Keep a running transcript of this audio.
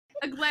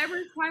A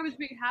glamorous time was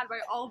being had by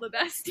all the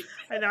besties.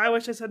 And I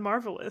wish I said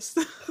marvelous.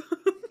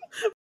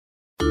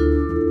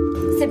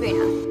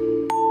 Sabrina.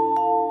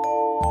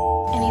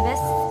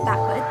 Anubis,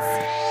 backwards.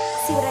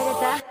 See what I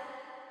did there?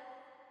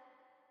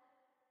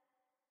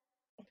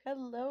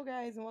 Hello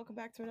guys, and welcome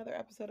back to another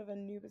episode of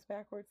Anubis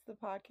Backwards, the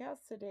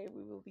podcast. Today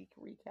we will be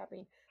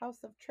recapping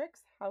House of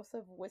Tricks, House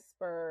of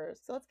Whispers.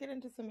 So let's get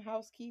into some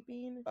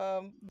housekeeping.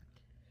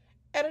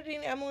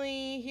 Editing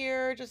Emily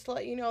here, just to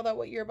let you know that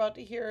what you're about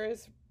to hear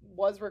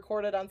was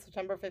recorded on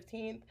September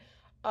 15th.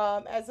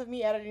 As of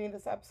me editing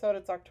this episode,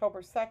 it's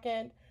October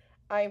 2nd.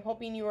 I'm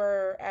hoping you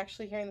are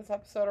actually hearing this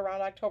episode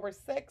around October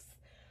 6th.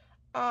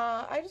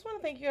 I just want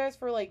to thank you guys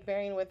for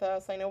bearing with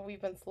us. I know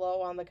we've been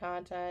slow on the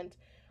content.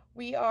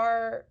 We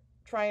are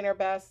trying our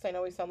best. I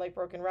know we sound like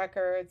broken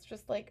records.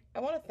 Just I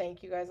want to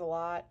thank you guys a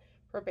lot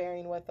for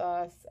bearing with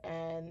us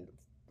and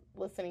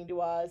listening to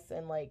us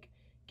and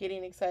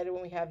getting excited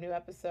when we have new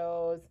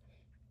episodes.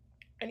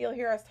 And you'll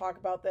hear us talk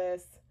about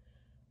this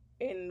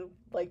in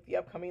the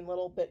upcoming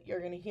little bit you're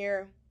going to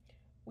hear.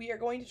 We are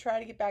going to try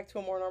to get back to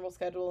a more normal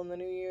schedule in the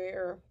new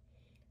year.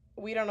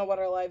 We don't know what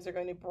our lives are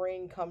going to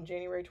bring come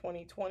January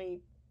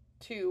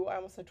 2022. I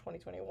almost said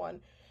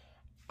 2021.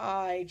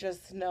 I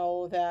just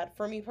know that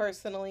for me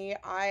personally,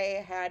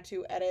 I had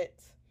to edit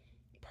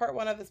part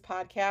 1 of this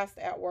podcast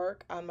at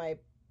work on my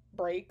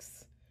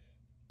breaks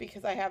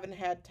because I haven't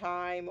had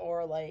time,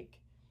 or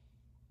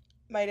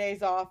my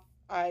days off,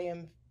 I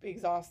am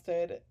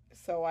exhausted,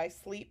 so I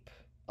sleep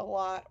a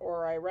lot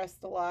or I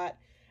rest a lot,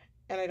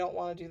 and I don't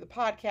want to do the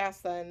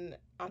podcast then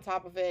on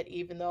top of it,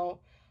 even though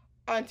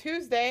on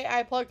Tuesday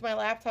I plugged my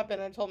laptop in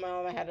and told my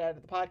mom I had to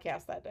edit the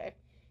podcast that day.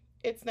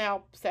 It's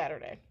now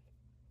Saturday,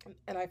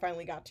 and I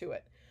finally got to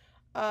it.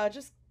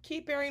 Just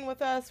keep bearing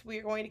with us. We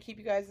are going to keep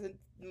you guys as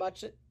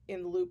much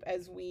in the loop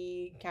as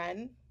we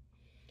can.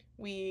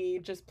 We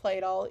just play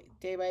it all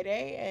day by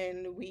day,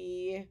 and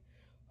we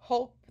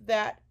hope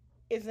that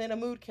isn't a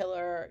mood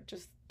killer.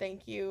 Just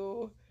thank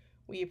you.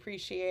 We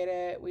appreciate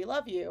it. We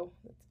love you.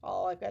 That's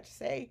all I've got to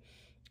say.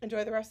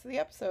 Enjoy the rest of the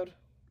episode.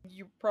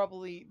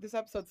 This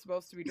episode's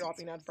supposed to be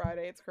dropping on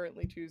Friday. It's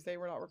currently Tuesday.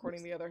 We're not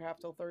recording the other half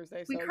till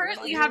Thursday. We So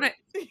currently haven't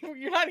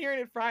you're not hearing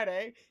it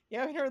Friday. You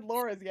haven't heard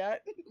Laura's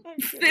yet.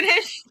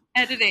 finished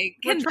editing.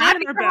 We're Can trying that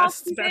be our the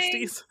best,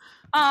 housekeeping?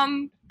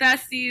 besties.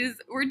 Besties,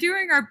 we're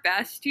doing our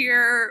best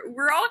here.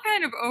 We're all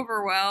kind of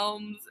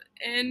overwhelmed,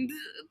 and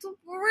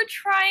we're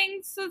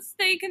trying to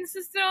stay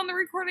consistent on the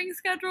recording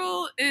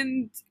schedule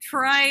and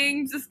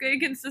trying to stay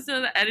consistent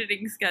on the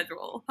editing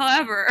schedule.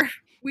 However,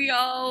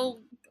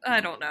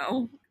 I don't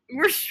know,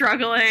 we're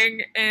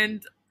struggling,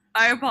 and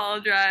I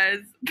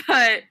apologize,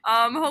 but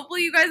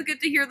hopefully you guys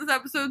get to hear this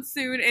episode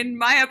soon, and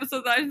my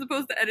episode that I'm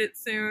supposed to edit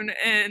soon,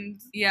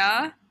 and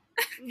yeah.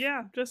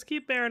 Yeah, just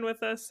keep bearing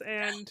with us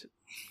and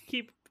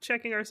keep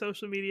checking our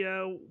social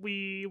media.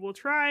 We will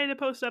try to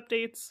post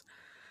updates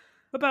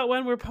about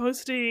when we're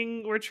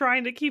posting. We're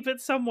trying to keep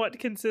it somewhat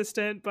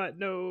consistent, but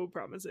no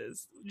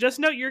promises. Just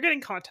know you're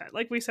getting content,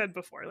 like we said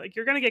before.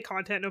 You're going to get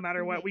content no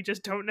matter what. We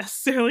just don't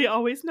necessarily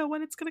always know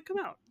when it's going to come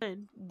out.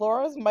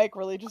 Laura's mic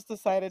really just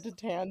decided to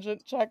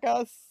tangent check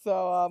us,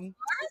 so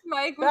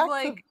Mike back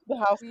was to the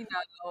house. we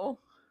know.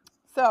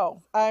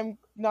 So I'm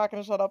not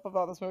gonna shut up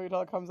about this movie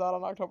till it comes out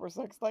on October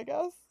 6th, I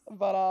guess.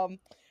 But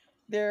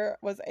there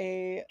was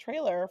a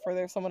trailer for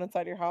There's Someone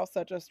Inside Your House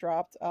that just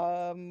dropped.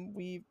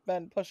 We've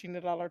been pushing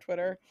it on our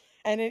Twitter,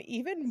 and in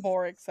even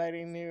more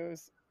exciting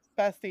news,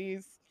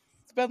 besties,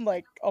 it's been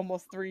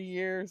almost 3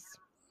 years,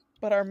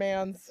 but our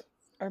man's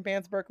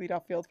Berkeley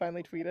Duffield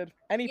finally tweeted,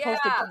 and he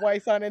posted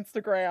twice on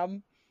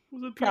Instagram. It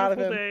was a Proud of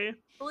beautiful him. day.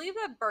 Believe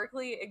that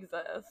Berkeley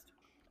exists.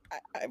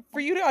 For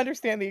you to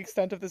understand the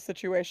extent of the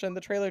situation,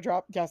 the trailer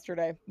dropped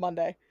yesterday,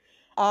 Monday.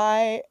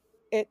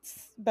 It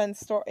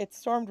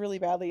stormed really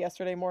badly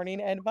yesterday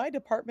morning, and my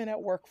department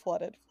at work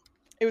flooded.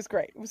 It was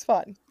great. It was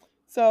fun.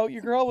 So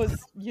your girl was,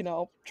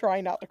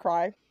 trying not to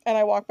cry, and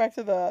I walked back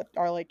to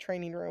our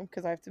training room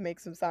because I have to make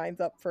some signs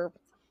up for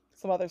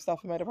some other stuff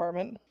in my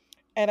department.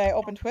 And I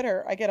open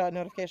Twitter. I get a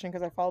notification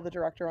because I follow the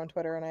director on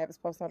Twitter, and I have his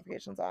post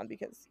notifications on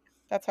because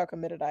that's how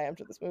committed I am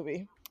to this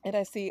movie. And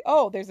I see,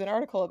 there's an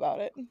article about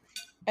it,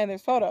 and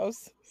there's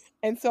photos.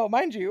 And so,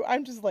 mind you,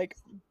 I'm just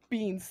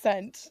being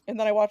sent. And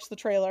then I watched the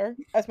trailer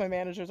as my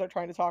managers are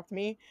trying to talk to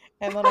me.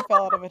 And then I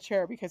fell out of a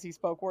chair because he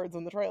spoke words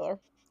in the trailer.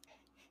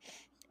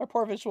 A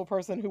poor visual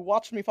person who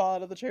watched me fall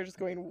out of the chair just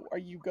going, "Are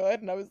you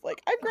good?" And I was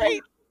like, "I'm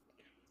great.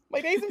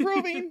 My day's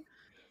improving.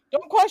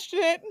 Don't question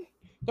it.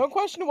 Don't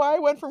question why I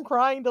went from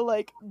crying to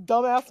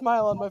dumbass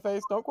smile on my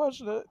face. Don't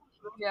question it.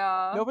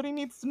 Yeah. Nobody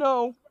needs to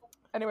know."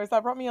 Anyways,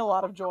 that brought me a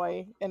lot of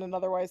joy in an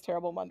otherwise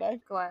terrible Monday.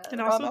 Glad. And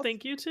also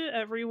thank you to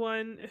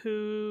everyone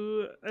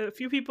a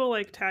few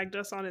people tagged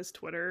us on his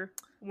Twitter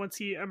once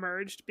he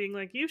emerged,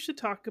 being you should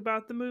talk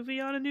about the movie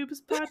on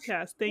Anubis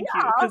podcast. Thank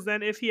you. Because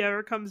then if he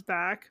ever comes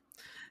back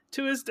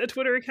to his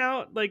Twitter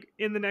account,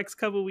 in the next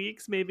couple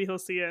weeks, maybe he'll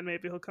see it and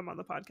maybe he'll come on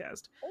the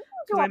podcast.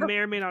 Because I may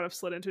or may not have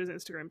slid into his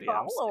Instagram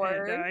DMs.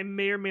 And I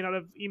may or may not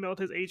have emailed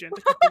his agent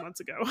a couple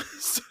months ago.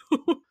 So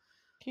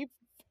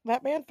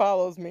That man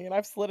follows me, and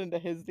I've slid into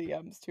his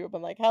DMs too. I've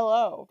been like,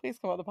 hello, please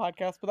come on the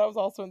podcast. But that was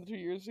also in the 2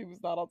 years he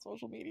was not on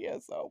social media,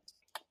 so.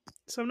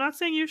 So I'm not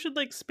saying you should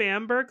like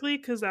spam Berkeley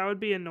because that would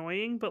be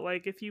annoying, but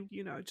like if you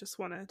just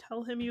want to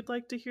tell him you'd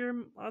like to hear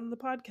him on the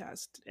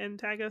podcast and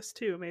tag us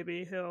too,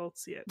 maybe he'll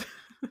see it.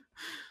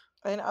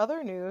 In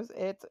other news,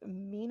 it's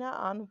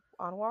Mina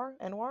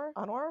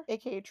Anwar,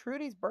 aka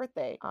Trudy's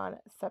birthday on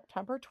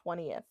September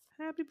 20th.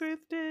 Happy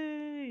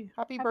birthday!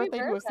 Happy birthday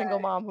to a single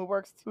mom who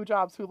works 2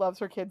 jobs, who loves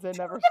her kids and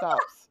never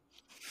stops.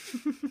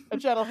 A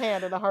gentle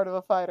hand and the heart of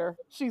a fighter.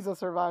 She's a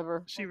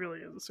survivor. She really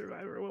is a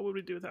survivor. What would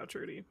we do without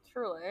Trudy?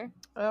 Truly.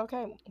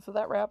 Okay, so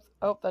that wraps.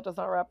 Oh, that does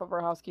not wrap up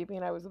our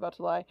housekeeping. I was about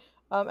to lie.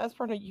 As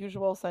per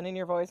usual, send in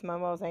your voice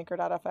memos,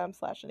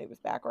 anchor.fm/Anubis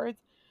backwards.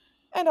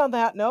 And on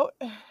that note,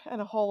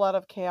 and a whole lot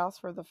of chaos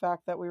for the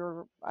fact that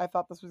I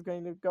thought this was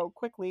going to go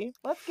quickly,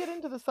 let's get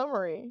into the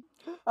summary.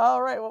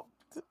 All right, well,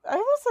 I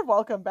almost said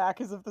welcome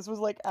back as if this was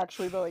like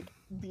actually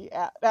the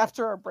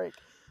after our break.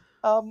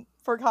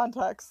 For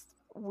context,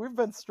 we've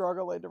been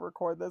struggling to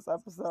record this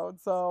episode,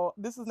 so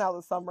this is now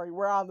the summary.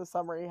 We're on the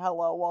summary.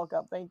 Hello,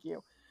 welcome, thank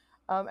you.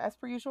 As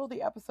per usual,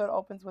 the episode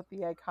opens with the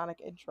iconic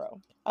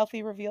intro.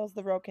 Alfie reveals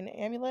the broken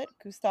amulet.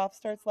 Gustav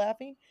starts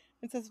laughing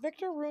and says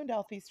Victor ruined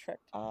Alfie's trick.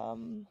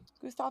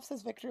 Gustav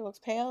says Victor looks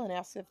pale and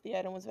asks if the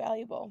item was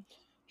valuable.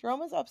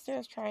 Jerome is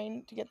upstairs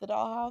trying to get the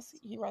dollhouse.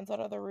 He runs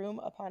out of the room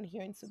upon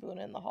hearing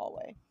Sabuna in the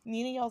hallway.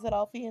 Nina yells at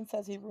Alfie and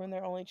says he ruined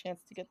their only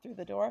chance to get through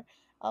the door.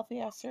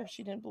 Alfie asks her if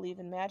she didn't believe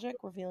in magic,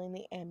 revealing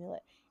the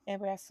amulet.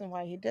 Amber asks him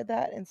why he did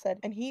that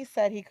and he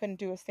said he couldn't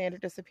do a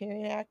standard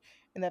disappearing act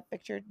and that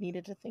Victor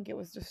needed to think it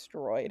was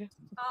destroyed.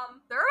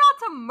 They're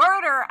about to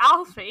murder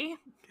Alfie.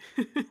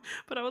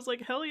 But I was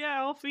like, hell yeah,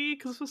 Alfie,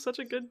 because this was such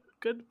a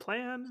good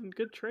plan and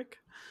good trick.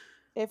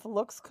 If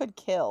looks could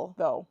kill,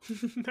 though.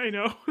 I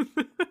know.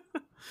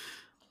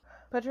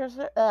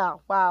 Patricia,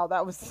 wow,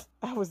 that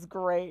was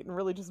great and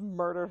really just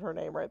murdered her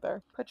name right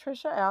there.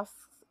 Patricia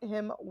asks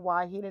him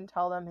why he didn't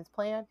tell them his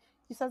plan.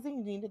 He says he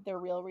needed their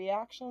real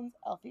reactions.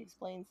 Alfie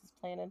explains his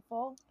plan in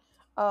full.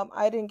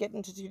 I didn't get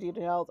into too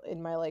details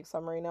in my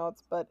summary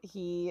notes, but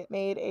he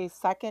made a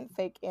second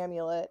fake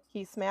amulet.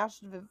 He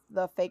smashed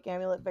the fake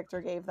amulet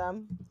Victor gave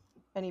them,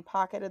 and he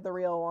pocketed the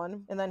real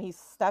one. And then he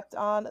stepped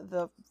on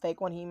the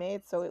fake one he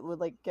made, so it would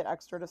get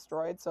extra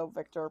destroyed. So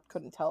Victor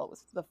couldn't tell it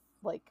was the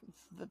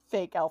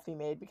fake Alfie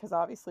made because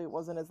obviously it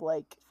wasn't as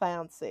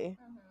fancy.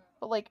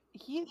 Mm-hmm. But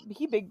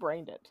he big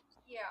brained it.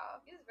 Yeah,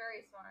 he was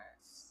very smart.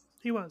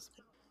 He was.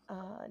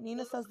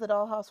 Nina says the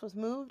dollhouse was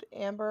moved.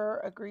 Amber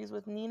agrees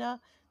with Nina.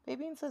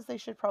 Fabian says they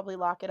should probably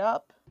lock it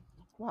up.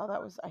 Wow,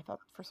 I thought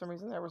for some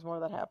reason there was more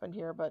that happened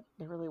here, but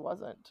there really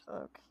wasn't.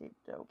 Okay,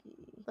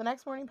 dokie. The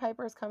next morning,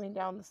 Piper is coming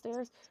down the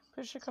stairs.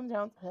 Patricia comes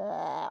down.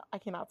 I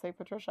cannot say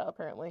Patricia,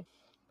 apparently.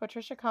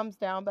 Patricia comes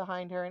down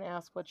behind her and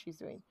asks what she's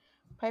doing.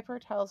 Piper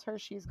tells her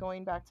she's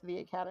going back to the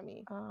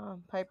academy.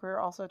 Piper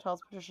also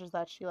tells Patricia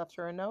that she left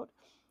her a note.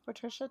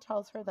 Patricia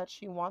tells her that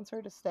she wants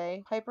her to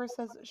stay. Piper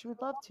says she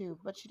would love to,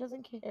 but she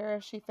doesn't care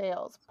if she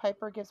fails.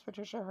 Piper gives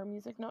Patricia her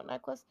music note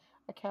necklace.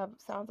 A cab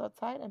sounds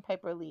outside, and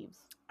Piper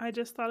leaves. I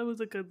just thought it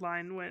was a good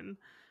line when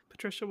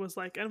Patricia was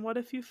like, and what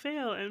if you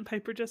fail? And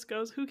Piper just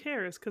goes, who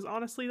cares? Because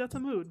honestly, that's a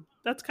mood.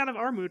 That's kind of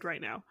our mood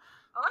right now.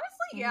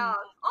 Honestly, yeah.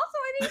 Also,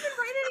 I didn't even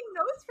write any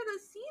notes for the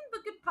scene,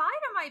 but goodbye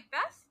to my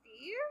bestie.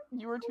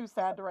 You were too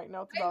sad to write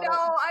notes about it. I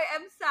know, I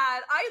am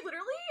sad. I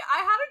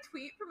had a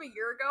tweet from a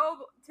year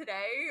ago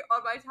today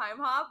on my time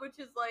hop, which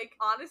is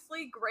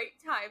honestly great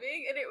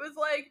timing, and it was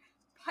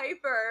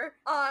Piper,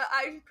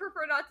 I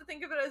prefer not to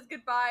think of it as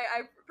goodbye.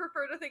 I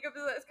prefer to think of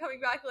it as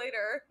coming back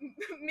later.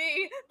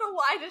 Me, the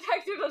lie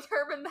detector,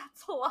 determined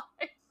that's a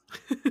lie.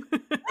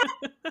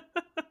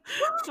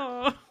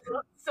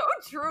 So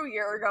true,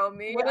 year ago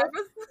me. I've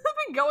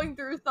been going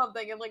through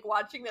something and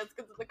watching this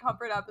because it's a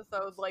comfort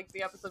episode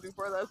the episode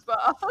before this, but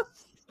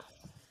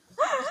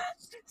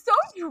so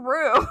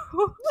true.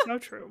 So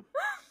true.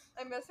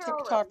 I miss her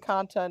TikTok already.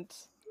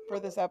 Content for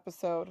this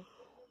episode.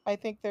 I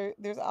think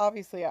there's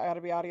obviously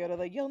gotta be audio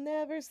to you'll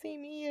never see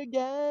me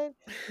again.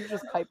 It's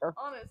just Piper.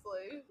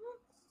 Honestly.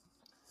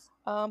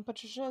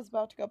 Patricia is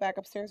about to go back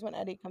upstairs when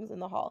Eddie comes in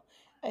the hall.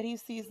 Eddie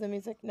sees the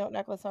music note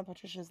necklace on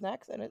Patricia's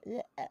neck, and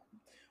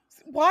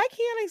why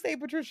can't I say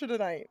Patricia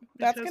tonight?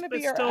 That's going to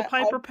be our still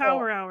Piper outro.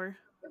 Power Hour.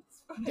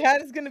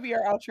 That is going to be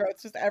our outro.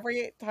 It's just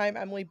every time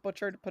Emily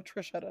butchered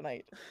Patricia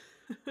tonight.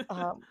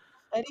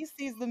 Eddie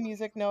sees the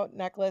music note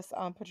necklace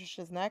on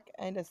Patricia's neck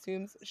and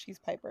assumes she's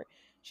Piper.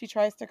 She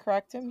tries to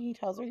correct him. He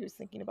tells her he was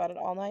thinking about it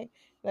all night,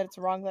 that it's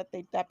wrong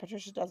that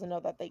Patricia doesn't know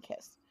that they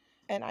kissed.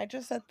 And I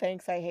just said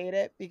thanks, I hate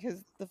it,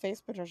 because the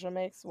face Patricia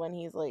makes when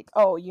he's like,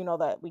 oh, you know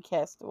that we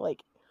kissed,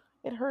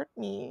 it hurt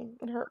me.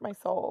 It hurt my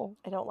soul.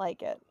 I don't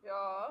like it.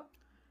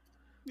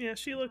 Yeah,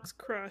 she looks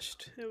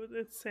crushed.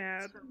 It's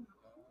sad.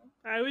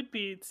 I would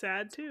be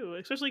sad too,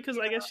 especially because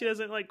I guess she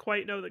doesn't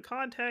quite know the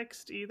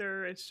context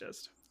either. It's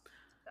just.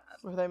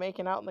 Were they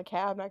making out in the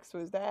cab next to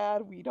his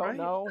dad? We don't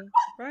know.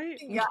 Right?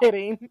 I'm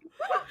kidding.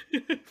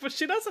 But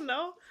she doesn't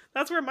know.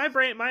 That's where my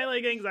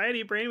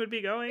anxiety brain would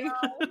be going.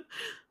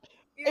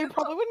 You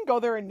probably wouldn't go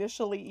there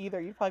initially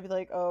either. You'd probably be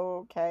like,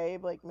 oh, okay,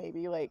 like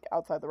maybe like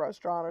outside the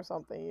restaurant or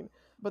something.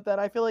 But then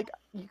I feel like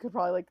you could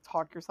probably like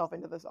talk yourself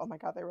into this. Oh my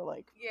god, they were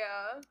like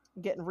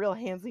getting real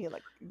handsy and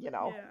like, you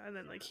know. Yeah, and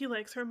then like he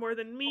likes her more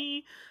than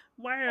me.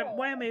 Why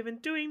am I even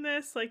doing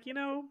this? Like, you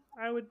know,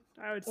 I would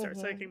start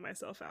psyching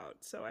myself out.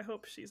 So I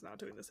hope she's not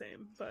doing the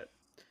same. But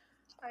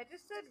I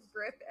just said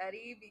rip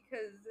Eddie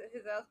because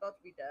his ass about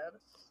to be dead.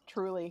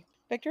 Truly.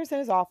 Victor's in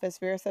his office.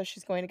 Vera says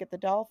she's going to get the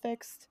doll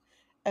fixed,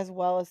 as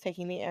well as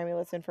taking the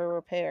amulets in for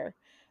repair.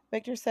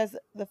 Victor says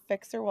the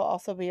fixer will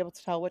also be able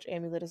to tell which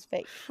amulet is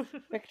fake.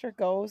 Victor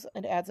goes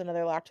and adds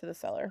another lock to the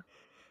cellar.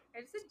 I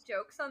just said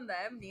jokes on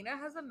them. Nina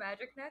has a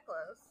magic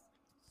necklace.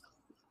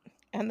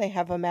 And they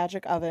have a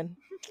magic oven.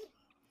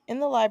 In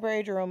the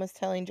library, Jerome is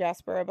telling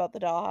Jasper about the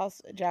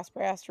dollhouse.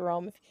 Jasper asks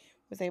Jerome if he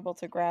was able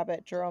to grab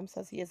it. Jerome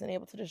says he isn't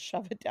able to just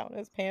shove it down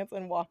his pants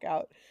and walk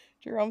out.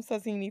 Jerome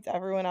says he needs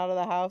everyone out of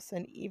the house,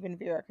 and even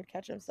Vera could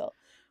catch him still.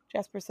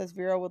 Jasper says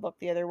Vera would look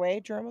the other way.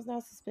 Jerome is now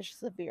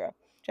suspicious of Vera.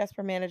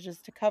 Jasper manages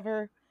to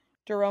cover.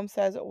 Jerome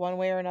says one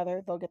way or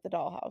another they'll get the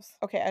dollhouse.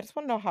 Okay, I just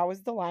want to know, how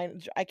is the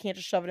line, I can't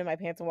just shove it in my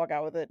pants and walk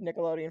out with it,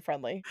 Nickelodeon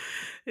friendly?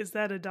 Is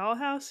that a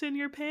dollhouse in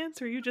your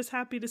pants, or are you just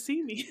happy to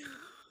see me?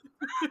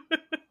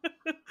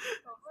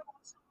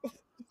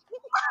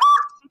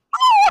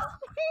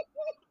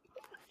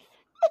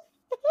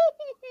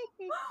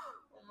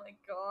 Oh my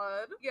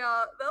god.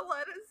 Yeah, that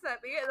line it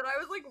sent me, and then I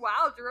was like,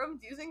 wow,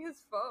 Jerome's using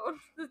his phone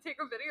to take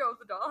a video of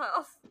the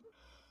dollhouse.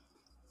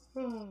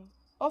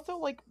 Also,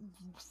 like,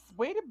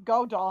 way to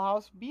go,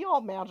 dollhouse. Be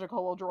all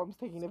magical while Jerome's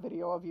taking a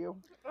video of you.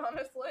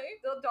 Honestly,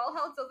 the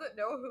dollhouse doesn't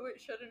know who it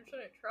should and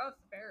shouldn't trust,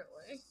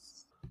 apparently.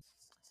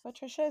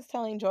 Patricia is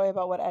telling Joy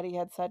about what Eddie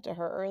had said to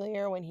her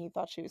earlier when he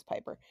thought she was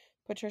Piper.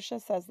 Patricia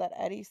says that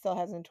Eddie still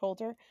hasn't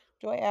told her.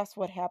 Joy asks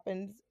what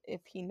happens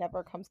if he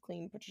never comes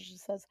clean. Patricia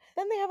says,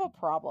 then they have a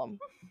problem.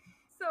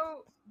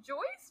 So,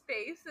 Joy's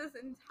face this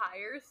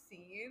entire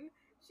scene,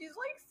 she's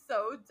like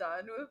so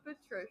done with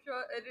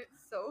Patricia, and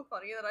it's so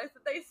funny that I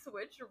said they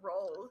switched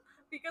roles.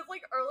 Because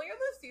like earlier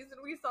this season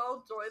we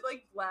saw Joy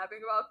like blabbing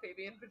about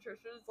Phoebe and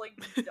Patricia's like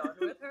done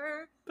with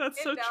her.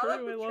 That's and so now true. that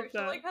I love Patricia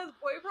that. like has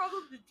boy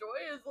problems, Joy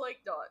is like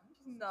done.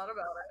 She's not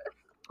about it.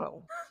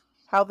 Oh.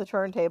 How the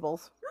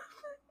turntables.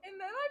 And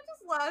then I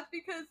just laughed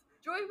because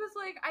Joy was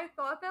like, I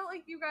thought that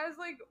like you guys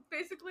like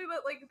basically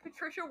that like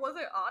Patricia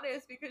wasn't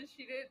honest because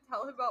she didn't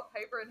tell him about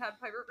Piper and had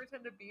Piper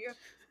pretend to be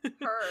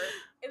her.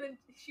 And then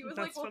she was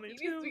like, well, funny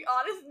Phoebe needs to too. be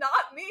honest,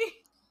 not me,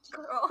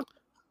 girl.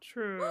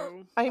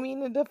 True. I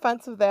mean, in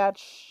defense of that,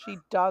 she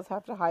does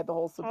have to hide the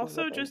whole Sabrina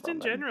Also, thing just from in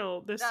them.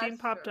 general, this scene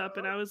That's popped up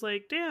and true. I was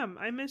like, damn,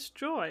 I miss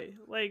Joy.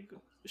 Like,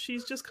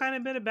 she's just kind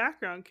of been a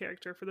background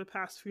character for the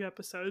past few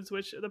episodes,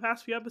 which the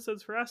past few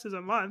episodes for us is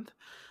a month.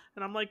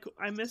 And I'm like,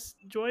 I miss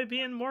Joy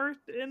being more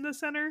in the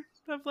center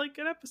of like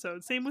an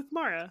episode. Same with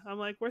Mara. I'm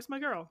like, where's my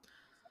girl?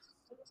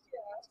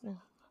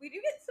 We do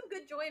get some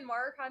good Joy and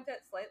Mara content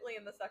slightly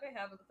in the second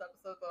half of this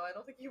episode, though. I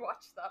don't think you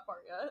watched that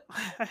part yet.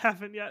 I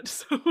haven't yet,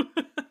 so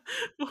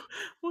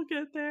we'll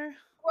get there.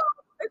 Well,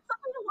 it's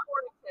something to look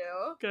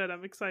forward to. Good,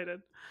 I'm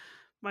excited.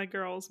 My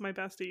girls, my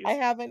besties. I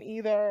haven't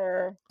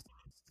either.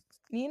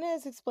 Nina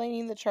is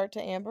explaining the chart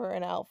to Amber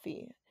and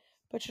Alfie.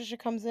 Patricia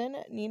comes in.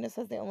 Nina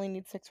says they only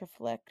need 6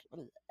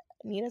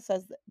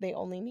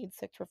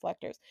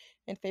 reflectors,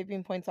 and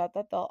Fabian points out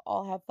that they'll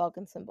all have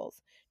Falcon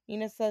symbols.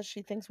 Nina says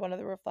she thinks one of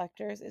the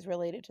reflectors is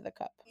related to the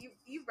cup.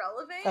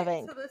 Irrelevant Of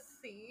ink. to the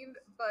scene,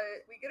 but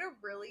we get a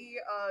really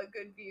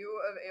good view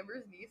of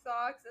Amber's knee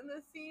socks in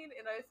this scene,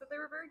 and I said they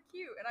were very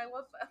cute, and I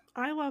love them.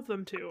 I love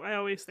them too. I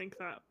always think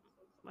that.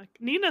 Like,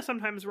 Nina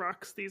sometimes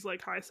rocks these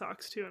like high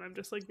socks too, and I'm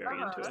just like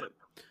very into it.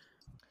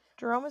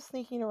 Jerome is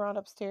sneaking around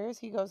upstairs.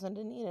 He goes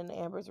into Nina and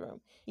Amber's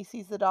room. He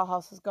sees the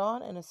dollhouse is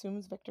gone and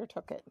assumes Victor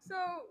took it. So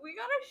we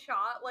got a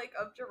shot like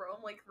of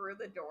Jerome like through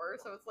the door,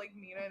 so it's like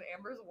Nina and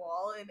Amber's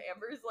wall, and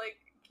Amber's like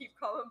keep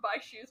calling by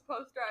shoes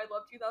poster. I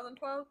love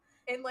 2012,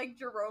 and like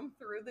Jerome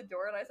through the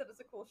door, and I said it's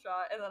a cool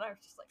shot, and then I was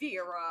just like,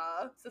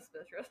 Vera,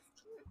 suspicious.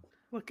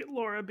 Look at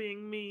Laura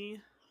being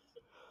me.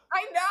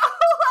 I know.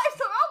 I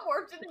somehow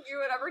morphed into you,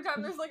 and every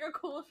time there's like a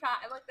cool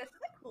shot, I'm like, this is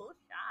a cool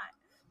shot.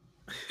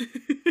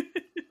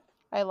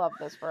 I love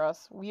this for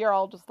us. We are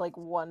all just like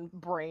one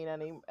brain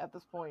at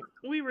this point.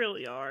 We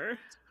really are.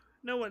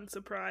 No one's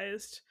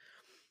surprised.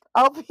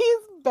 Alfie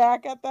is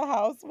back at the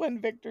house when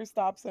Victor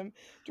stops him.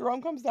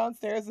 Jerome comes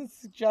downstairs and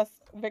suggests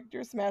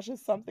Victor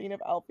smashes something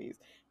of Alfie's.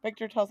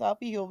 Victor tells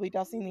Alfie he will be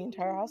dusting the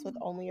entire house with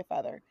only a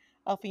feather.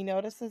 Alfie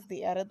notices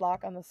the added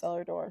lock on the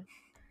cellar door.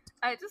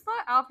 I just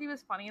thought Alfie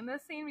was funny in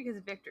this scene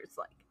because Victor's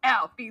like,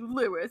 Alfie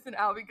Lewis, and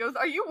Alfie goes,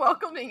 are you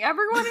welcoming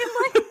everyone in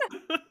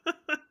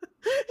like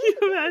You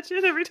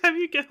imagine every time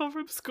you get home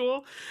from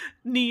school,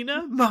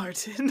 Nina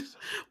Martin,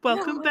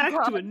 welcome my back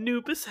to God.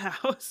 Anubis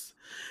house.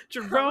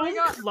 Jerome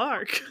God.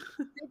 Clark.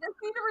 They just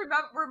need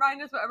to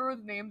remind us what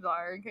everyone's names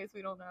are in case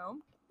we don't know.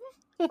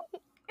 And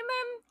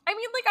then, I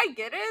mean, like, I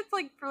get it. It's,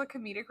 like, for the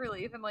comedic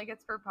relief and, like,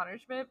 it's for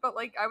punishment. But,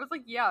 like, I was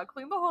like, yeah,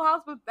 clean the whole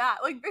house with that.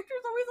 Like,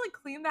 Victor's always, like,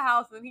 clean the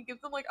house and then he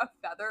gives them, like, a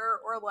feather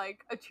or,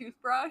 like, a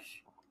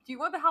toothbrush. Do you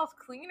want the house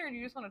clean, or do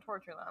you just want to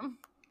torture them?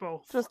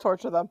 Both. Just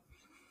torture them.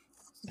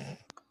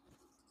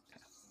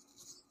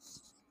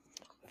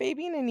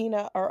 Fabian and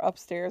Nina are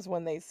upstairs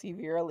when they see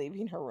Vera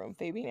leaving her room.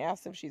 Fabian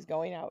asks if she's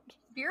going out.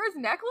 Vera's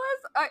necklace?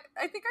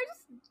 I think I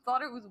just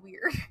thought it was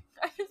weird.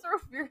 I just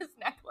wrote Vera's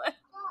necklace.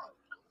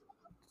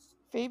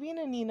 Fabian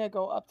and Nina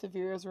go up to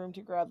Vera's room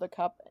to grab the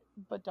cup,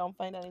 but don't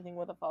find anything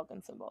with a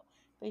falcon symbol.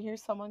 They hear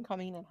someone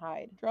coming and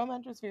hide. Jerome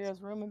enters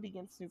Vera's room and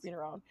begins snooping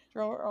around.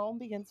 Jerome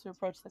begins to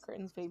approach the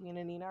curtains Fabian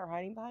and Nina are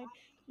hiding behind.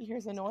 He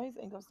hears a noise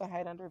and goes to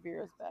hide under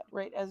Vera's bed,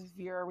 right as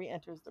Vera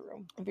re-enters the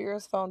room.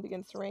 Vera's phone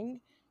begins to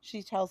ring.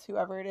 She tells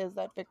whoever it is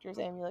that Victor's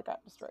amulet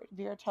got destroyed.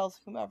 Vera tells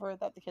whomever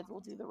that the kids will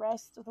do the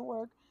rest of the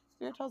work.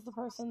 Vera tells the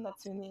person that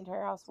soon the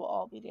entire house will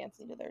all be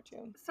dancing to their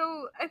tune.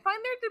 So I find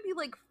there to be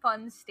like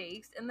fun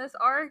stakes in this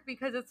arc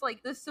because it's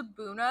like the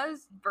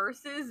Sabunas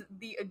versus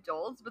the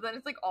adults, but then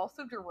it's like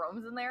also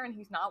Jerome's in there and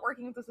he's not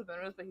working with the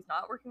Sabunas, but he's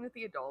not working with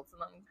the adults,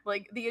 and then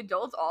like the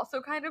adults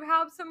also kind of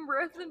have some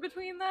rifts in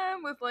between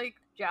them with like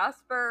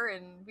Jasper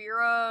and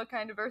Vera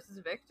kind of versus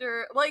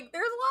Victor. Like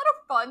there's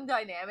a lot of fun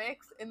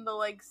dynamics in the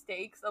like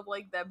stakes of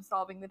like them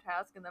solving the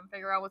task and them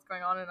figure out what's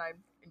going on, and I'm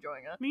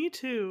enjoying it. Me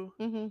too.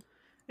 Mm-hmm.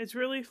 It's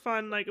really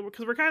fun, like,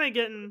 because we're kind of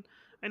getting,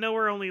 I know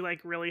we're only, like,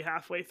 really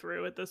halfway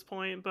through at this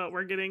point, but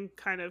we're getting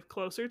kind of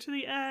closer to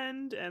the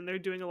end, and they're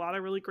doing a lot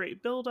of really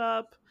great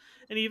build-up,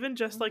 and even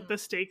just, like, the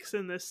stakes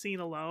in this scene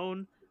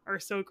alone are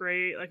so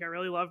great. Like, I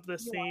really loved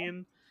this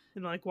scene,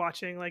 and, like,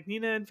 watching, like,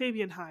 Nina and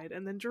Fabian hide,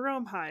 and then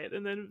Jerome hide,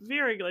 and then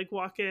Vera, like,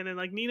 walk in, and,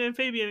 like, Nina and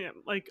Fabian,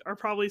 like, are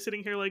probably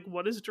sitting here, like,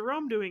 what is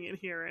Jerome doing in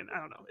here? And I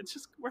don't know. It's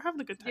just, we're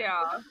having a good time.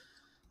 Yeah.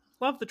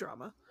 Love the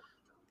drama.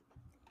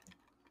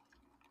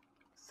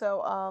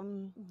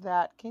 So,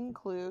 that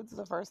concludes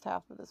the first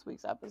half of this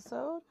week's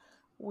episode.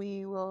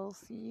 We will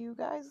see you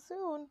guys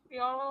soon.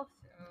 Y'all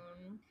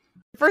soon.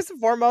 First and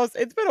foremost,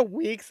 it's been a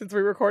week since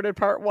we recorded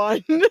part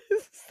 1.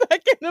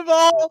 Second of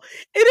all,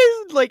 it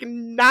is like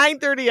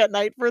 9:30 at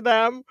night for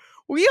them.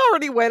 We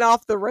already went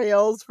off the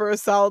rails for a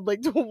solid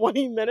like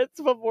 20 minutes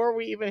before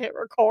we even hit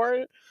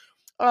record.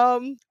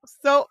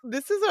 So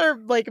this is our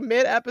like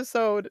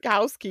mid-episode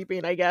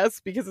housekeeping, I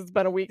guess, because it's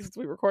been a week since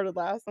we recorded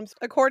last.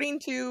 According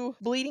to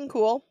Bleeding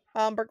Cool,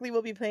 Berkeley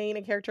will be playing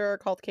a character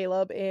called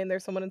Caleb in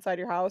There's Someone Inside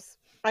Your House.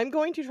 I'm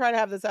going to try to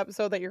have this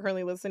episode that you're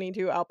currently listening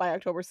to out by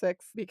October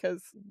 6th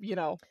because, you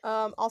know.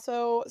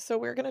 Also, so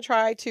we're going to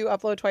try to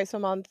upload twice a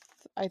month.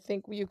 I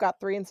think we've got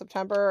 3 in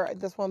September.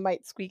 This one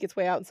might squeak its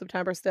way out in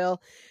September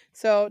still.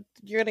 So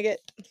you're going to get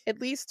at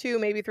least 2,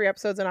 maybe 3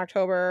 episodes in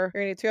October.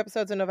 You're going to get 2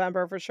 episodes in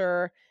November for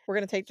sure. We're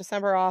going to take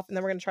December off, and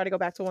then we're going to try to go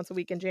back to once a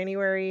week in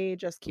January.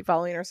 Just keep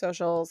following our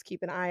socials.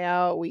 Keep an eye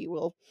out. We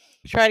will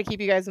try to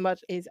keep you guys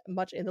as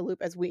much in the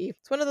loop as we.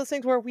 It's one of those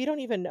things where we don't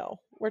even know.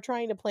 We're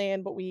trying to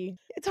plan, but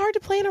it's hard to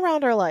plan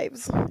around our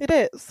lives. It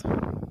is.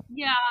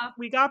 Yeah.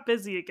 We got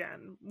busy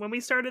again. When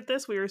we started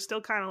this, we were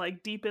still kind of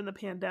like deep in the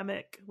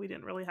pandemic. We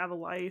didn't really have a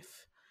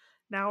life.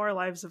 Now our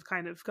lives have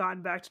kind of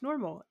gotten back to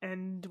normal,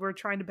 and we're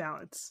trying to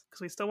balance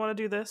because we still want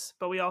to do this,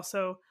 but we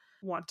also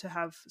want to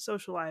have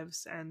social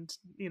lives, and,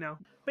 you know,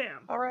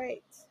 bam. All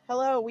right.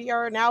 Hello. We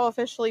are now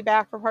officially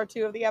back for part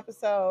 2 of the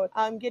episode.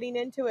 I'm getting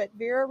into it.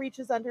 Vera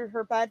reaches under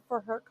her bed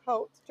for her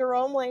coat.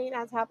 Jerome, laying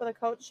on top of the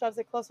coat, shoves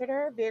it closer to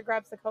her. Vera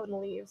grabs the coat and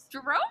leaves.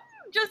 Jerome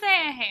just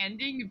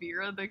handing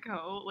Vera the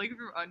coat, like,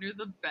 from under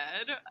the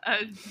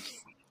bed.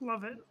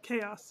 Love it.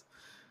 Chaos.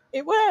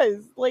 It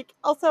was like,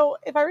 also,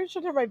 if I reached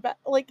under my bed,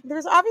 like,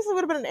 there's obviously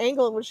would have been an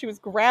angle in which she was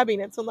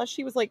grabbing it. So unless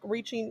she was like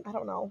reaching, I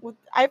don't know.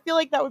 I feel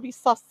like that would be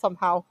sus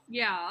somehow.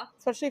 Yeah.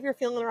 Especially if you're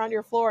feeling around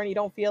your floor and you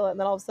don't feel it, and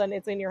then all of a sudden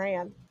it's in your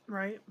hand.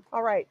 Right.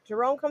 All right.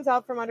 Jerome comes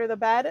out from under the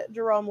bed.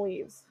 Jerome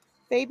leaves.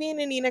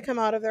 Fabian and Nina come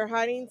out of their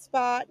hiding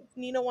spot.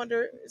 Nina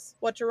wonders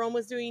what Jerome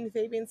was doing.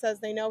 Fabian says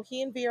they know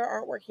he and Vera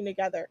aren't working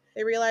together.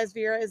 They realize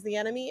Vera is the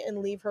enemy and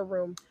leave her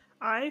room.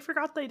 I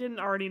forgot they didn't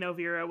already know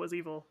Vera was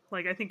evil.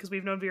 Like, I think because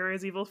we've known Vera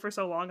as evil for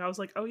so long, I was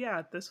like, oh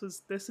yeah, this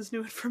is new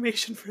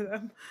information for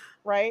them.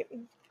 Right?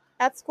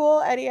 At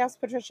school, Eddie asks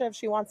Patricia if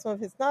she wants some of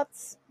his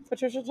nuts.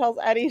 Patricia tells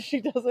Eddie she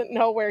doesn't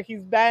know where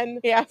he's been.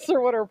 He asks her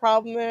what her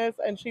problem is,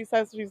 and she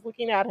says she's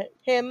looking at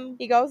him.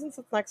 He goes and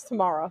sits next to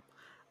Mara.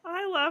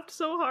 I laughed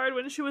so hard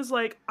when she was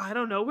like, I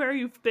don't know where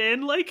you've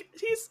been. Like,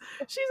 she's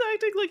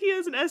acting like he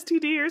has an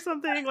STD or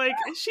something. Like,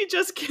 she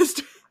just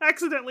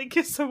accidentally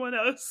kissed someone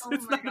else.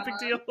 It's not a big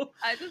deal.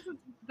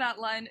 That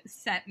line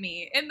set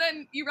me. And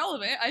then,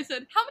 irrelevant, I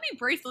said, how many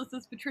bracelets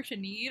does Patricia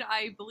need?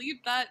 I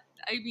believe that,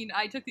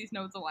 I took these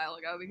notes a while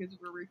ago because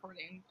we were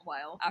recording a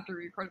while after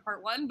we recorded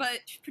part 1, but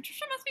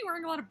Patricia must be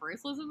wearing a lot of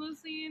bracelets in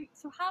this scene,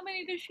 so how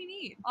many does she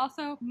need?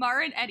 Also,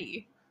 Mara and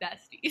Eddie,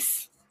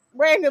 besties.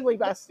 Randomly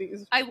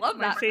besties. I love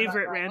My that.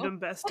 favorite random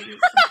besties.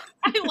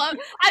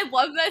 I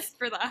love this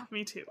for them.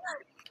 Me too.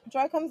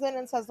 Joy comes in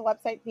and says the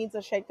website needs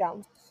a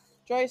shakedown.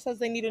 Joy says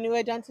they need a new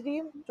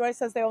identity. Joy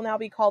says they will now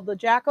be called the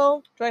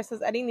Jackal. Joy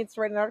says Eddie needs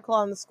to write an article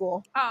on the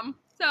school.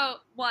 So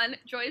 1,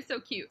 Joy is so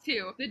cute.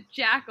 2, the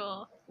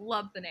Jackal,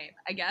 love the name,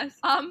 I guess.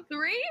 3,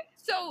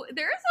 so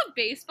there's a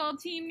baseball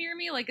team near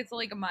me, like it's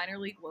like a minor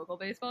league local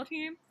baseball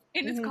team.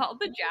 and it's Mhm. called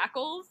the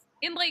Jackals.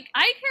 And like,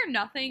 I care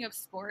nothing of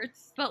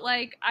sports, but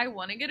like, I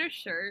want to get a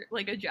shirt,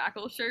 like a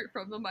Jackal shirt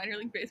from the minor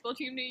league baseball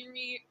team near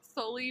me,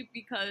 solely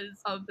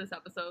because of this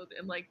episode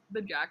and like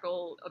the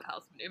Jackal of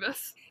House of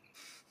Davis.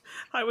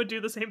 I would do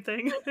the same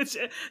thing. It's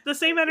the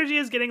same energy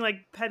as getting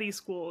like petty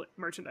school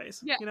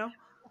merchandise. Yeah. You know?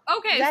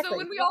 Okay, Exactly. so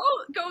when we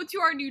all go to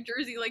our New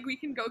Jersey, like we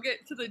can go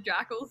get to the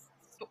Jackals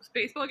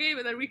baseball game,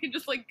 and then we can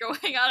just like go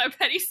hang out at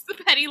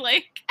Penny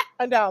Lake.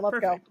 I'm down. Let's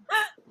Perfect. go.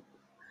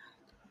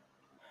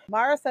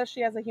 Mara says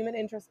she has a human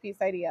interest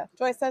piece idea.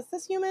 Joy says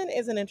this human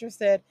isn't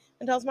interested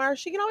and tells Mara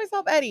she can always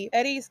help Eddie.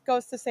 Eddie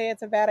goes to say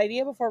it's a bad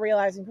idea before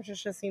realizing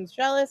Patricia seems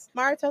jealous.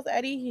 Mara tells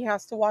Eddie he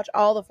has to watch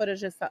all the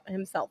footage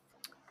himself.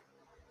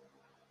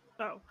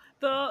 Oh,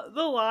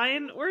 the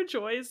line where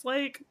Joy's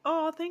like,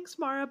 "Oh, thanks,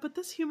 Mara, but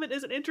this human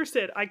isn't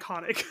interested."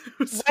 Iconic. It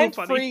was so Rent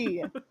funny.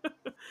 free.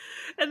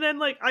 And then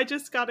like I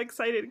just got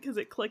excited because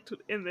it clicked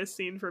in this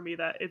scene for me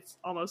that it's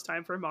almost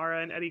time for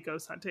Mara and Eddie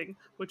ghost hunting,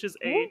 which is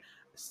a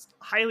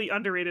highly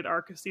underrated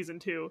arc of season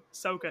 2.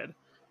 So good.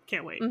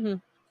 Can't wait. Mm-hmm.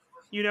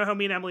 You know how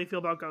me and Emily feel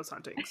about ghost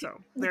hunting, so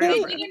very They on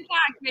did, brand. in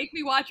fact, make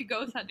me watch a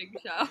ghost hunting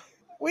show.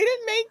 We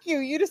didn't make you.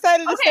 You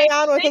decided to Okay, stay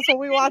on with they us when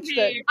we didn't watched make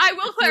it. me. I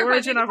will The clarify.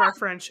 origin of our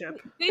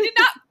friendship. They did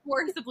not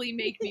forcibly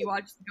make me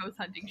watch the ghost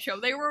hunting show.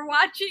 They were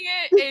watching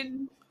it,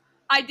 and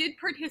I did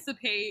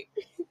participate,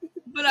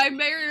 but I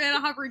may or may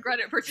not have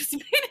regretted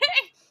participating.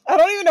 I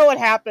don't even know what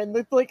happened.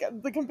 Our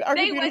They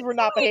computers went were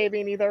not to, like,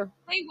 behaving either.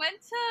 They went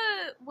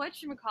to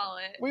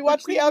whatchamacallit, We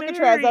watched the Queen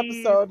Alcatraz Mary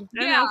episode. And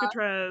Yeah.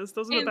 Alcatraz.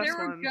 Those are the and best there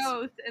were ones.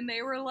 ghosts, and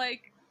they were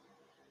like,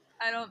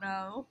 I don't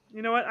know.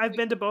 You know what? I've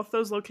been to both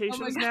those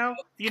locations God. now.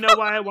 You know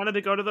why I wanted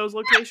to go to those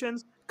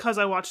locations? Because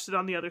I watched it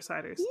on The Other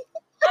Siders.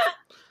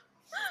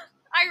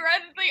 I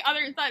read the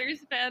Other Siders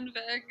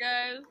fanfic,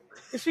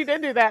 guys. She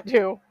did do that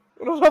too.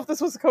 I don't know if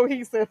this was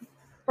cohesive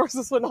or is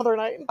this another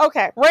night.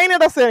 Okay,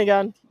 reining us in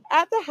again.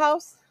 At the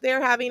house,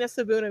 they're having a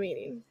Sabuna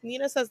meeting.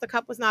 Nina says the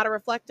cup was not a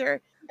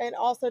reflector and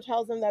also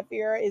tells them that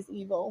Vera is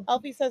evil.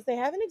 Elfie says they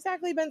haven't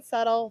exactly been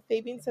subtle.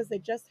 Fabian says they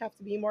just have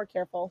to be more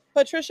careful.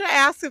 Patricia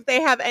asks if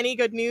they have any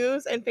good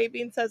news, and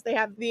Fabian says they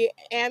have the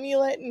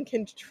amulet and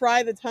can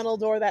try the tunnel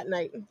door that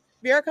night.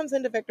 Vera comes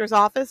into Victor's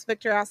office.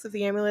 Victor asks if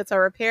the amulets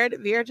are repaired.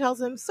 Vera tells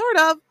him, sort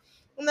of,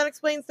 and then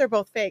explains they're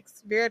both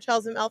fakes. Vera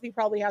tells him Elfie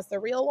probably has the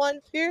real one.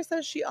 Vera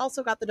says she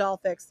also got the doll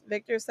fixed.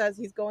 Victor says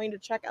he's going to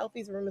check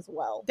Elfie's room as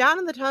well. Down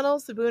in the tunnel,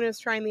 Sabuna is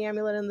trying the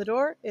amulet in the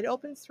door. It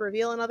opens to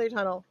reveal another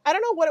tunnel. I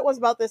don't know what it was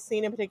about this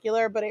scene in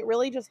particular, but it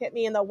really just hit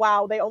me in the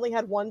wow, they only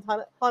had one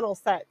tunnel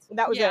set.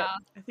 That was it.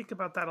 I think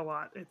about that a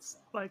lot. It's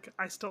like,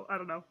 I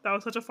don't know. That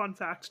was such a fun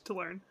fact to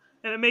learn.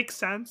 And it makes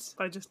sense,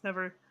 but I just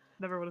never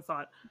would have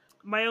thought.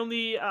 My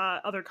only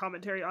other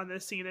commentary on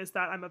this scene is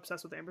that I'm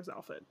obsessed with Amber's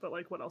outfit, but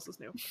like, what else is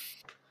new?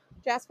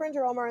 Jasper and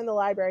Jerome are in the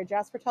library.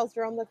 Jasper tells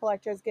Jerome the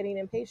collector is getting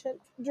impatient.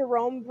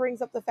 Jerome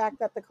brings up the fact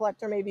that the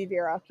collector may be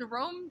Vera.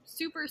 Jerome,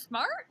 super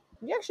smart?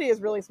 He actually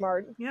is really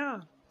smart.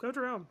 Yeah, go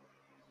Jerome.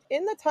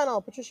 In the tunnel,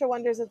 Patricia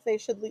wonders if they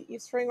should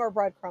leave string or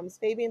breadcrumbs.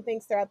 Fabian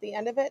thinks they're at the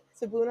end of it.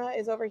 Sabuna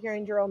is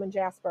overhearing Jerome and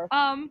Jasper.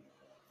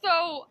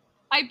 So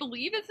I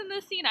believe it's in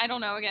this scene. I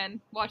don't know.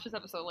 Again, watched this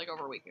episode like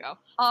over a week ago.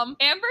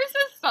 Amber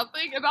says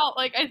something about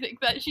like, I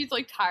think that she's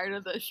like tired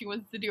of this. She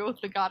wants to deal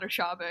with the god of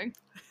shopping.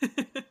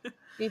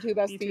 Me too,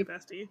 bestie. Me too,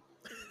 bestie.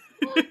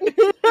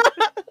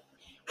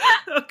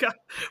 Oh god,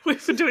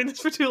 we've been doing this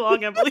for too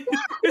long, Emily.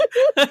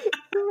 We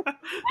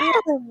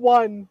are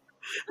one.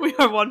 We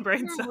are one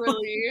brain cell.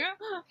 Really?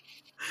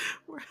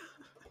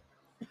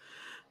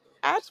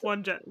 Just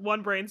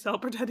one brain cell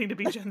pretending to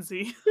be Gen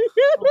Z.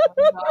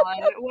 Oh my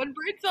god. One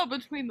brain cell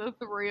between the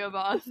three of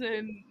us,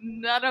 and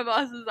none of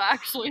us is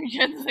actually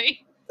Gen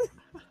Z.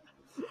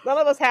 None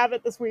of us have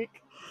it this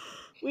week.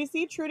 We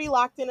see Trudy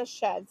locked in a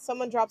shed.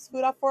 Someone drops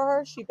food off for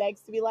her. She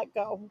begs to be let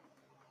go.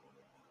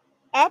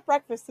 At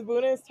breakfast,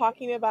 Sabuna is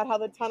talking about how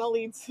the tunnel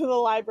leads to the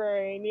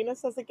library. Nina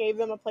says it gave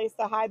them a place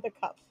to hide the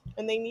cup,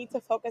 and they need to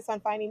focus on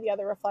finding the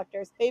other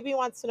reflectors. Baby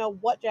wants to know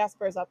what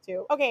Jasper is up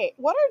to. Okay,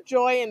 what are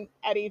Joy and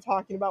Eddie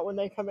talking about when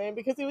they come in?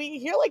 Because we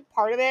hear like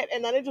part of it,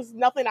 and then it's just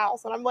nothing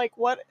else. And I'm like,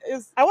 I want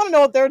to know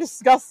what they're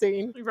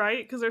discussing.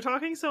 Right? Because they're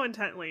talking so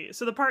intently.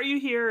 So the part you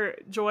hear,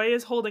 Joy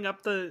is holding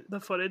up the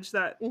footage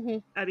that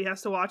Eddie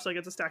has to watch, like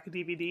it's a stack of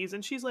DVDs,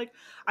 and she's like,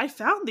 I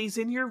found these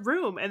in your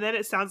room. And then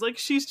it sounds like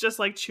she's just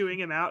like chewing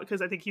him out,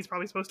 because I think he's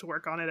probably supposed to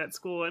work on it at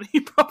school, and he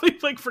probably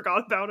like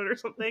forgot about it or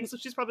something. So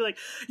she's probably like,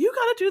 you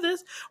gotta do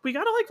this. We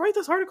gotta like write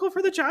this article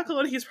for the Jackal.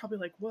 And he's probably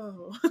like,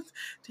 whoa,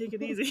 take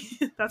it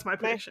easy. That's my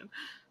prediction.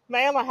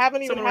 Ma'am, I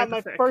haven't even had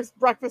my first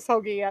breakfast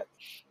hoagie yet.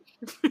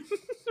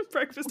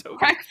 Breakfast hoagie.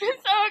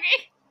 Breakfast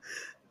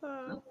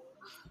hoagie.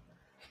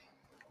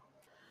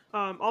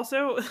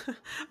 Also,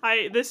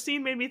 this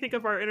scene made me think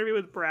of our interview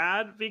with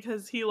Brad,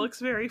 because he looks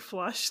very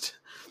flushed.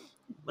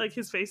 Like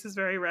his face is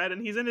very red,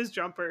 and he's in his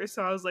jumper.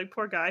 So I was like,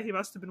 poor guy, he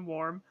must have been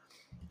warm.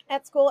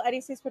 At school,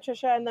 Eddie sees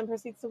Patricia and then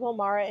proceeds to pull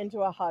Mara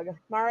into a hug.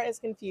 Mara is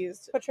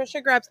confused. Patricia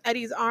grabs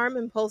Eddie's arm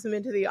and pulls him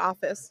into the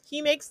office.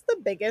 He makes the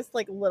biggest,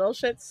 like, little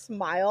shit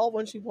smile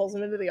when she pulls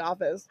him into the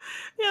office.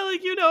 Yeah,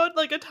 like,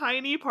 like a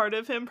tiny part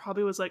of him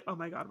probably was like, oh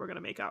my god, we're gonna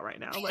make out right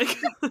now. Like,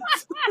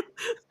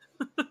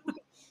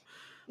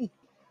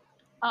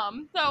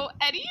 So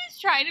Eddie is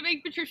trying to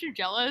make Patricia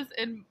jealous,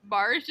 and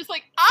Mara's just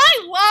like,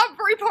 I love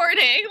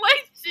reporting!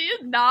 Like, she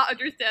does not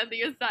understand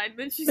the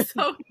assignment. She's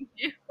so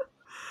new.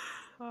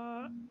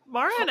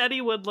 Mara and Eddie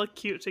would look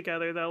cute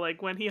together, though.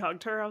 Like, when he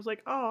hugged her, I was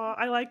like, oh,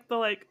 I like the,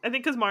 like, I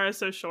think because Mara's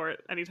so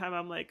short, anytime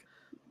I'm like,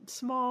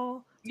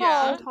 small,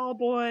 tall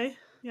boy.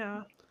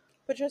 Yeah.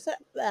 Patricia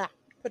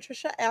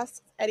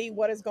asks Eddie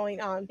what is going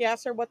on. He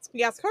asks her what's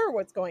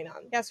going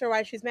on. He asks her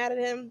why she's mad at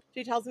him.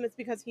 She tells him it's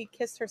because he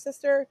kissed her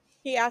sister.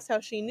 He asks how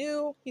she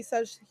knew. He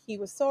says he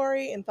was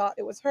sorry and thought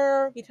it was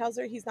her. He tells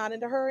her he's not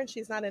into her and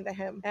she's not into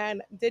him.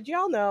 And did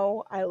y'all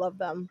know I love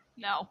them?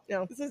 No.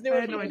 This is new.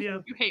 I had no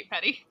idea. You hate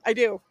Petty. I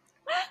do.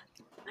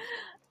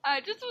 I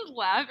just was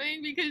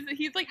laughing because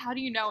he's like, how do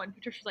you know? And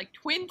Patricia's like,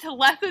 twin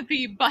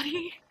telepathy,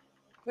 buddy.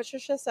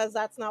 Patricia says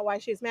that's not why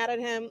she's mad at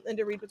him, and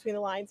to read between the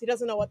lines, he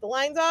doesn't know what the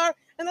lines are,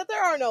 and that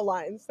there are no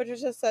lines.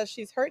 Patricia says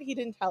she's hurt, he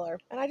didn't tell her.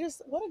 And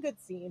what a good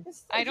scene.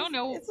 I don't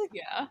know. It's like,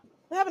 yeah.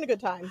 They're having a good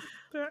time.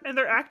 And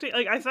they're acting,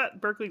 like, I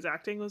thought Berkeley's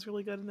acting was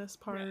really good in this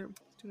part. Yeah.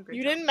 Doing a great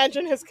You job. didn't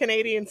mention his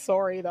Canadian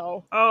sorry,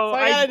 though. Oh, So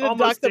I gotta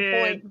almost deduct a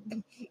did.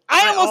 point.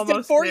 I almost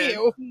did for did.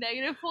 you.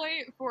 Negative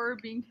point for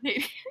being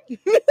Canadian.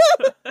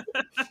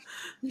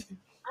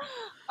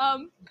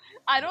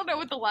 I don't know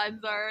what the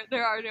lines are.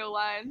 There are no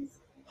lines.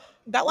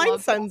 That line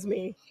Love sends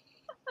me.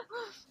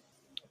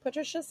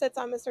 Patricia sits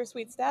on Mr.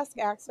 Sweet's desk,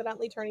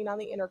 accidentally turning on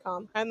the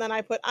intercom. And then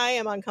I put, I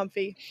am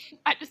uncomfy.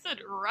 I just said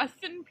rust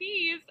in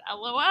peace.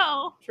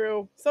 LOL.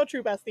 True. So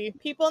true, bestie.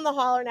 People in the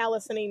hall are now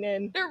listening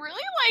in. They're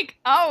really like,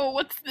 oh,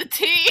 what's the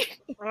tea?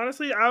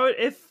 Honestly, I would,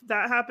 if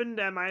that happened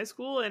at my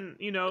school and,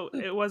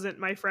 it wasn't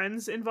my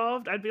friends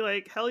involved, I'd be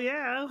like, hell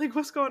yeah, like,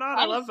 what's going on?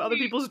 I love other Honestly,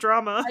 people's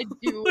drama. I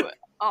do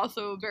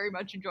also very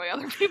much enjoy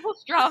other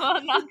people's drama,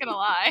 I'm not gonna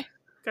lie.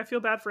 I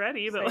feel bad for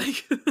Eddie, but,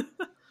 like...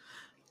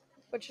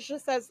 Patricia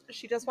says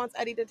she just wants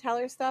Eddie to tell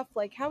her stuff,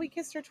 like how he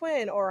kissed her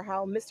twin, or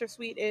how Mr.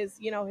 Sweet is,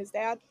 his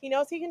dad. He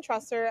knows he can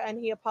trust her, and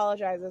he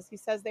apologizes. He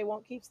says they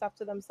won't keep stuff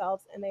to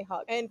themselves, and they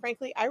hug. And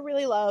frankly, I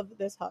really love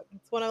this hug.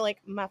 It's one of, like,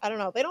 I don't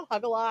know, they don't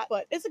hug a lot,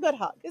 but it's a good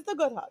hug. It's a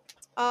good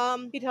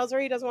hug. He tells her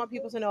he doesn't want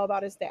people to know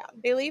about his dad.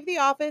 They leave the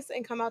office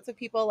and come out to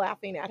people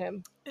laughing at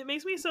him. It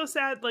makes me so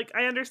sad. Like,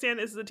 I understand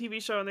this is a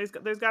TV show and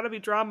there's got to be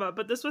drama,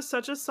 but this was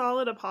such a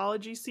solid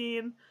apology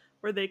scene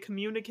where they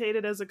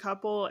communicated as a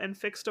couple and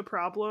fixed a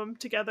problem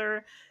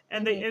together,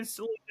 and they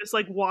instantly just,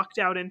 like, walked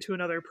out into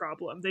another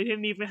problem. They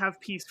didn't even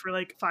have peace for,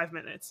 like, 5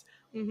 minutes.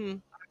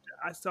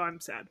 So I'm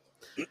sad.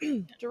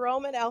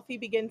 Jerome and Alfie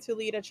begin to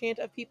lead a chant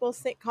of people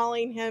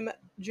calling him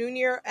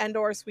Junior and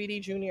or Sweetie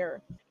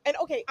Junior. And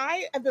okay,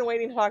 I have been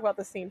waiting to talk about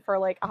this scene for,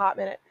 like, a hot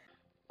minute.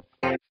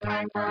 It's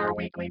time for our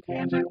weekly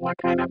tangent. What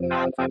kind of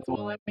nonsense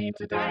will it be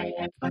today?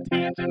 It's the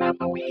tangent of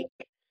the week.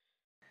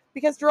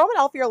 Because Jerome and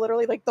Alfie are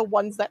literally, like, the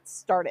ones that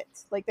start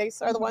it. Like, they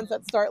are the ones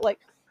that start, like,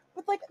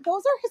 but, like,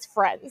 those are his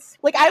friends.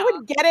 Like, I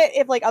would get it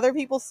if, like, other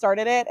people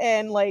started it,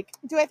 and, like,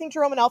 do I think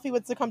Jerome and Alfie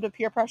would succumb to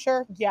peer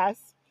pressure?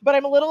 Yes. But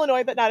I'm a little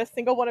annoyed that not a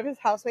single one of his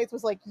housemates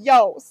was like,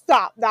 yo,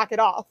 stop, knock it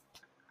off.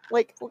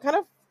 Like, what kind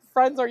of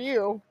friends are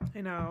you?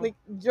 I know. Like,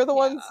 you're the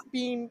ones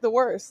being the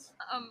worst.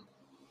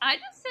 I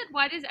just said,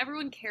 why does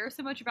everyone care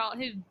so much about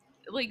his,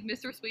 like,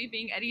 Mr. Sweet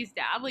being Eddie's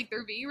dad? Like,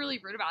 they're being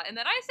really rude about it. And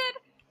then I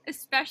said,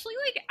 especially,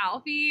 like,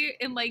 Alfie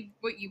and, like,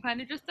 what you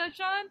kind of just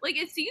touched on. Like,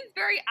 it seems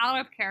very out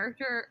of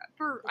character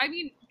for, I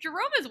mean,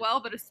 Jerome as well,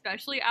 but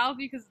especially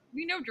Alfie, because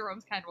we know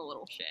Jerome's kind of a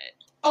little shit.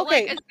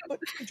 Okay, like, but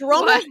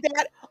Jerome has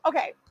dad.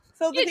 Okay,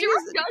 so the thing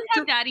Jerome is, does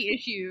have daddy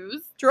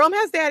issues. Jerome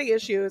has daddy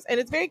issues, and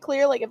it's very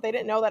clear, like, if they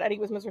didn't know that Eddie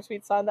was Mr.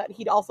 Sweet's son, that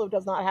he also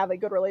does not have a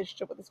good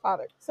relationship with his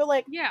father. So,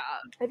 like, Yeah.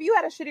 if you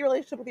had a shitty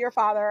relationship with your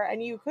father,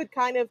 and you could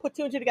kind of put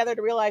two and two together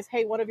to realize,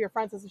 hey, one of your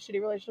friends has a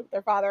shitty relationship with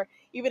their father,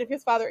 even if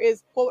his father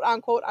is quote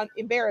unquote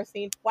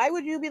embarrassing, why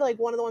would you be, like,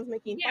 one of the ones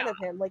making fun of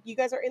him? Like, you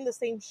guys are in the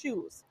same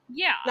shoes,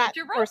 Yeah. not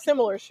Jerome or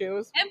similar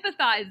shoes.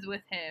 empathize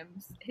with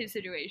his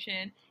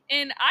situation.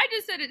 And I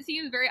just said it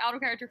seems very out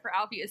of character for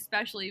Alfie,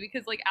 especially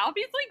because, like,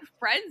 Alfie's, like,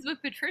 friends with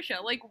Patricia.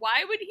 Like,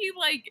 why would he,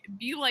 like,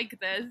 be like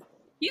this?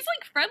 He's,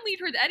 like, friendly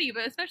towards Eddie,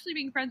 but especially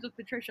being friends with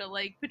Patricia.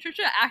 Like,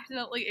 Patricia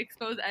accidentally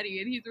exposed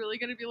Eddie, and he's really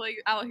gonna be, like,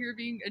 out here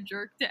being a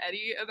jerk to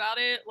Eddie about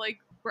it. Like,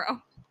 bro.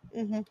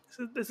 Mm-hmm.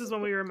 So this is when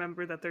we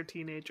remember that they're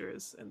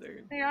teenagers and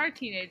they're They are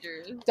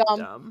teenagers.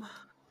 dumb.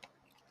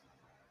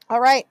 All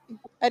right,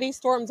 Eddie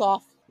storms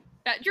off.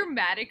 That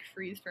dramatic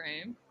freeze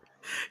frame.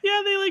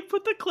 Yeah, they like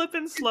put the clip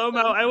in slow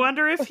mo. I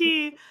wonder if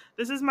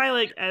this is my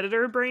like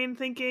editor brain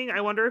thinking.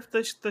 I wonder if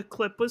the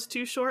clip was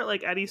too short,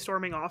 like Eddie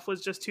storming off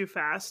was just too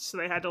fast, so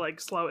they had to like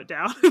slow it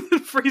down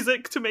and freeze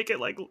it to make it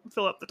like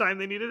fill up the time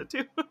they needed it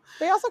to.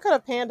 They also could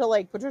have panned to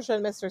like Patricia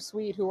and Mr.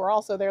 Sweet, who were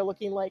also there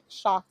looking like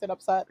shocked and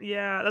upset.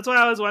 Yeah, that's why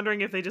I was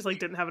wondering if they just like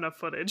didn't have enough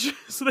footage,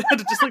 so they had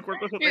to just like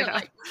work with what they You're had.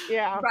 like,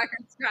 Yeah.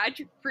 record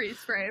scratch, freeze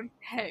frame.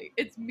 Hey,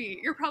 it's me.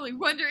 You're probably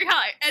wondering how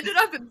I ended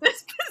up in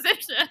this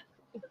position.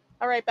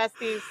 All right,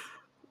 besties.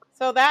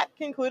 So that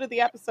concluded the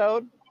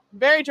episode.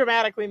 Very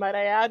dramatically, might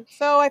I add.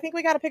 So I think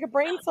we got to pick a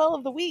brain cell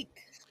of the week.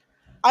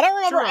 I don't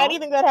remember Jerome.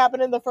 anything that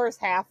happened in the first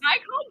half. I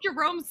called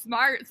Jerome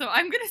smart, so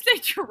I'm gonna say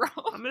Jerome.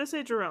 I'm gonna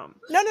say Jerome.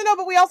 No,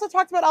 but we also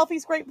talked about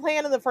Alfie's great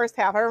plan in the first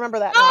half. I remember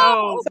that.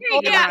 Oh, okay,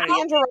 you're yeah. right.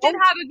 Alfie and Alfie did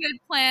Jerome. have a good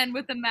plan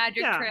with the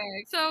magic Yeah, trick.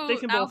 So They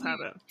can both Alfie, have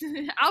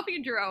it. Alfie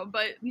and Jerome,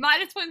 but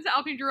minus points to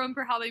Alfie and Jerome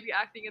for how they be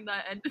acting in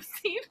that end of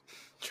scene.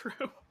 True.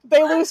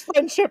 They lose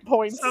friendship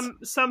points.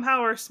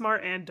 Somehow are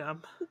smart and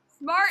dumb.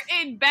 Smart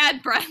and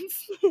bad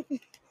friends.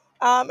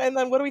 And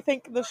then what do we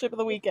think the ship of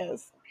the week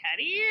is?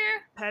 Petty,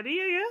 Petty,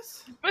 I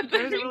guess. but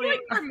There they're isn't really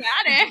like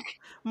dramatic.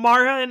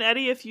 Mara and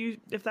Eddie,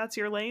 if that's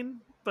your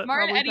lane, but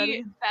Mara and probably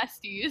Eddie,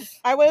 Petty. besties.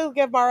 I will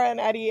give Mara and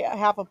Eddie a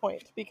half a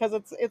point because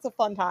it's a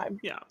fun time.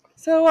 Yeah.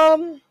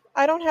 So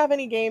I don't have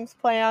any games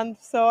planned,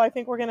 so I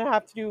think we're gonna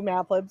have to do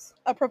Mad Libs.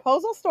 A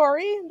proposal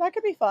story that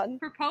could be fun.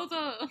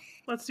 Proposal.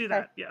 Let's do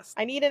that. Yes.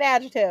 I need an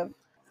adjective.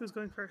 Who's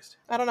going first?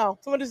 I don't know.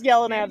 Someone just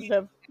yell an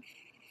adjective.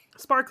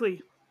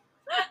 Sparkly.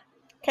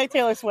 Okay,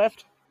 Taylor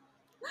Swift.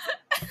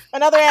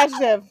 Another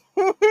adjective.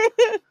 Was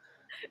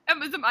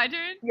it my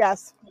turn?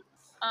 Yes.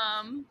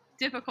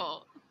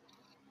 Difficult.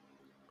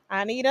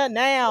 I need a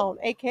noun,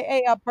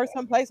 aka a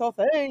person, place, or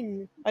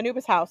thing.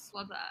 Anubis house.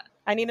 Love that.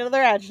 I need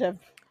another adjective.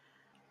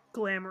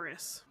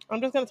 Glamorous.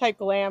 I'm just gonna type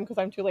glam because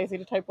I'm too lazy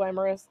to type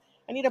glamorous.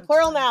 I need a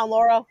plural noun,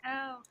 Laura.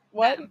 Oh.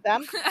 What? Them.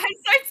 Them? I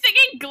start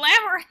singing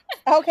glamour.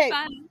 Okay.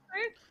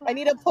 I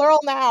need a plural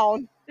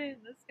noun. in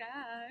the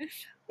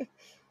sky.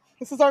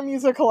 This is our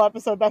musical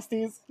episode,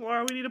 besties.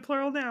 Laura, we need a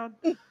plural noun.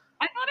 I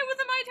thought it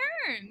wasn't my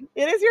turn.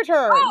 It is your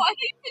turn. Oh, I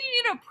think you said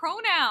you need a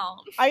pronoun.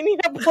 I need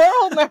a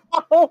plural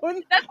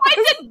noun. That's why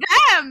I said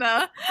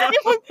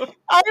them.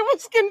 I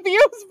was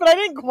confused, but I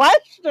didn't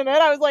question it.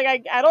 I was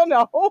like, I don't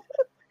know.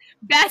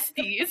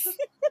 Besties.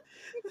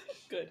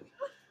 Good.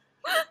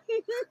 I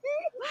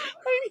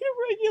need a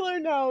regular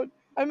noun.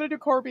 I'm gonna do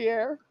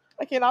Corbière.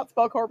 I cannot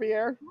spell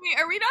Corbière. Wait,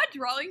 are we not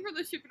drawing for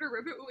the Ship It or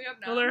Rip It when we have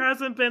Well, nouns? there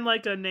hasn't been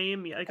like a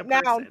name yet, like a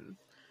Noun. person.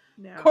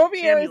 Noun.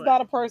 Corbière is Amulet.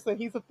 not a person.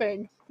 He's a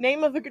thing.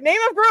 Name of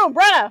groom.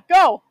 Brenna,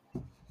 go.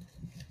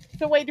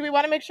 So wait, do we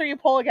want to make sure you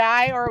pull a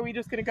guy, or are we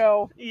just gonna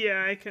go?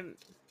 Yeah, I can.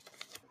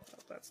 Oh,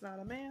 that's not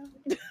a man.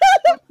 Keep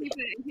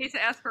it in case I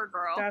ask for a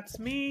girl. That's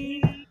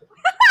me.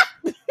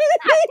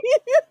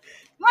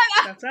 What?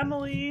 That's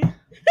Emily.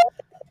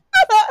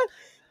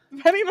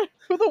 Depending on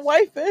who the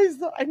wife is,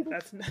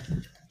 That's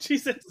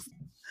Jesus.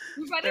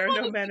 Might There as are well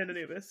no just men in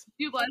Anubis.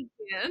 do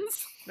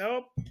lesbians.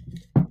 Nope.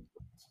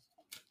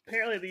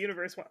 Apparently, the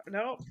universe.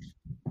 Nope.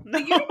 The No.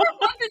 universe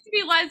wants it to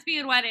be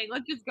lesbian wedding.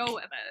 Let's just go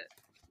with it.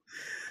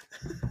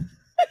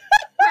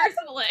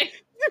 Personally,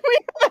 do we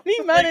have any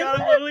Oh my men? in God, I'm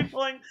there? literally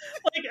pulling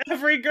like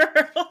every girl.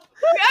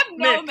 we have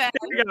no Mick. men.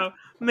 There we go.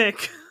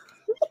 Mick.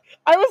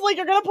 I was like,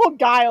 you're gonna pull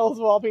Giles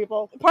of all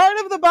people. Part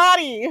of the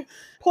body,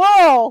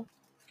 plural.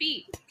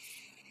 Feet.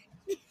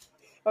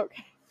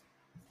 Okay.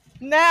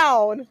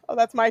 Noun. Oh,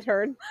 that's my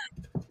turn.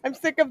 I'm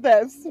sick of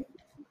this.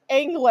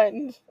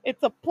 England.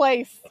 It's a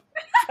place.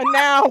 A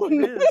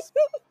noun. It is.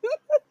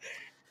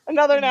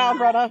 Another noun,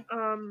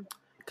 Brenna.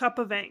 Cup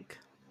of ink.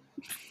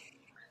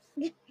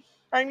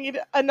 I need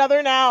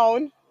another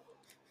noun.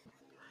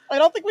 I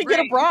don't think we get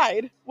a Ring.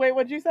 bride. Wait,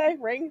 what'd you say?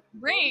 Ring?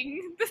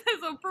 Ring. This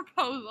is a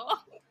proposal.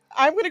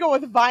 I'm gonna go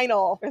with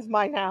vinyl as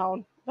my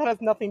noun. That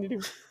has nothing to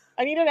do.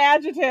 I need an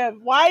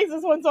adjective. Why is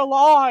this one so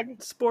long?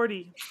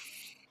 Sporty.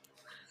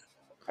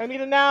 I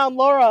need a noun,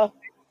 Laura.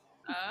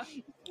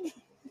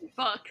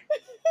 Fuck.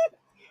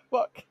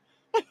 Book.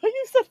 I thought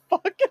you said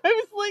fuck, and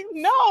I was like,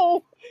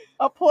 no.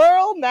 A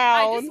plural I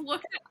noun. just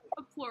looked at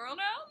a plural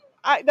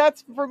noun.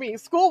 That's for me.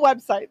 School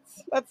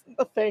websites. That's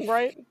the thing,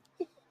 right?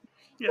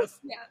 Yes.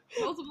 Yeah.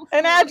 Multiple.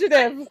 An plural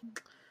adjective.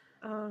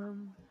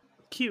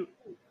 Cute.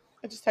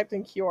 I just typed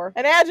in cure.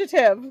 An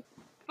adjective.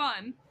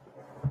 Fun.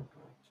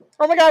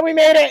 Oh my god, we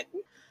made it.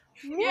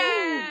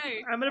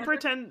 Yay! I'm gonna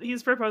pretend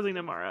he's proposing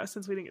to Mara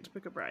since we didn't get to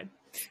pick a bride.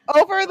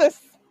 Over the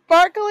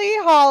sparkly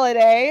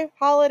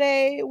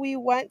holiday, we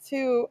went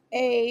to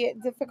a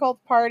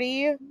difficult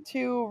party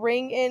to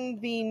ring in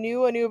the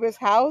new Anubis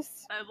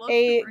house. I love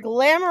A the ring.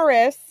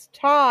 glamorous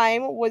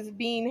time was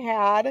being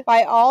had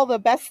by all the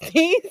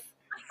besties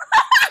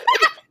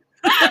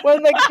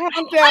when the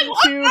countdown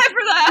to Time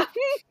for that.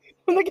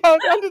 when the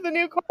countdown to the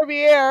new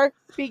Corbière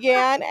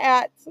began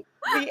at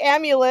the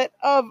amulet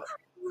of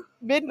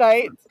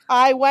midnight.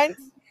 I went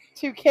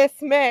to kiss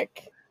Mick,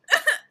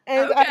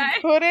 and I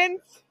Okay.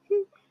 couldn't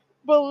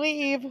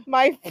believe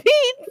my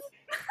feet.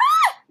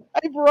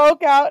 I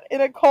broke out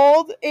in a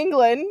cold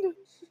England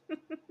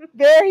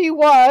there he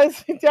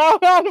was,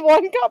 down on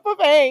 1 cup of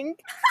Hank,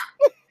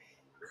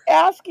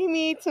 asking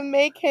me to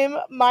make him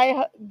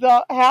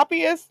the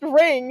happiest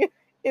ring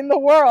in the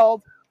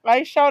world.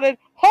 I shouted,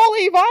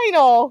 "Holy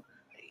vinyl!"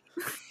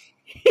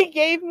 He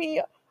gave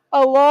me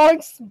a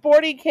long,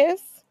 sporty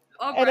kiss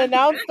and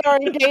announced our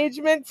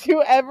engagement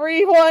to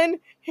everyone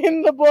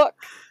in the book.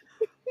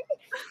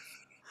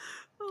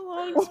 A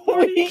long,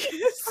 sporty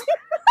kiss.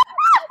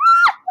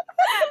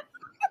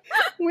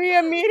 We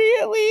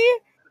immediately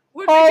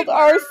called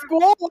our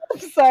school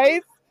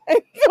websites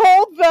and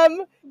told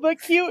them the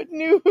cute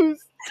news.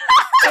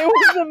 It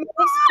was the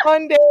most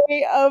fun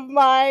day of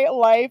my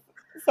life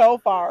so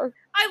far.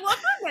 I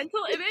love the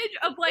mental image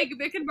of like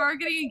Mick and Mar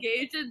getting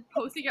engaged and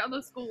posting it on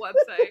the school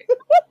website.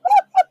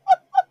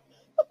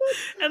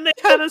 And they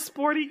had a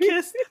sporty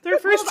kiss. Their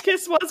first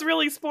kiss was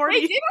really sporty.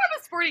 They did have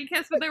a sporty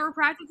kiss, but they were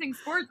practicing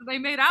sports and they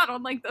made out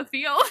on like the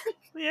field.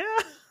 Yeah.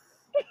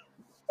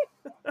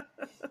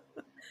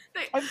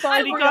 I'm sorry.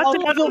 And he got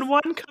down on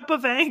 1 cup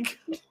of Hank.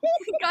 He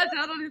got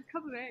down on his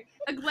cup of egg.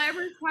 A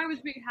glamorous time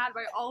was being had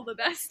by all the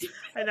besties.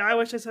 I know, I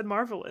wish I said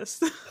marvelous.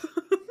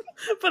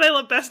 But I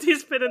love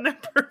besties fit in there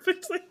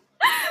perfectly.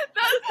 They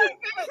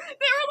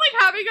were like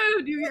having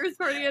a New Year's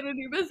party at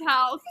Anubis'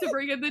 house to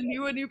bring in the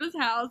new Anubis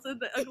house,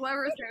 and a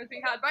glamorous time was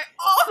being had by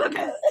all the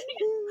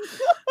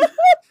besties.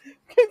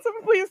 Can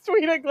someone please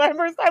tweet a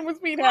glamorous time was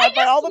being had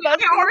by all the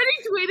besties? I already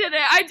tweeted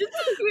it. I just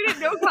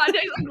tweeted no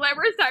context. A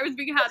glamorous time was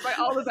being had by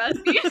all the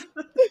besties.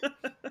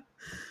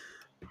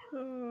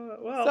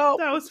 Well, so,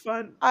 that was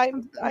fun. I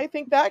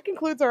think that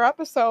concludes our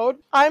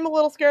episode. I'm a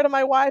little scared of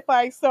my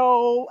Wi-Fi,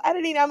 so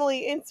Editing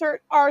Emily,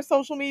 insert our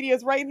social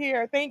medias right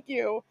here. Thank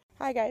you.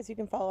 Hi guys, you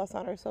can follow us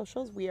on our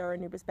socials. We are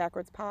Anubis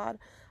Backwards Pod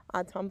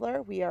on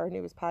Tumblr. We are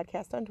Anubis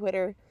Podcast on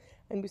Twitter.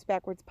 Anubis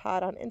Backwards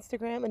Pod on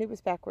Instagram.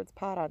 Anubis Backwards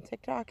Pod on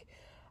TikTok.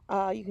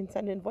 You can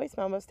send in voice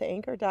memos to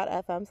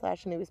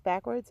anchor.fm/Anubis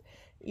Backwards.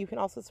 You can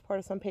also support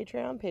us on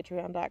Patreon,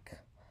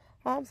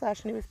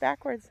 patreon.com/Anubis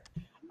Backwards.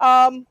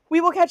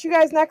 We will catch you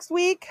guys next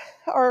week,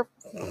 or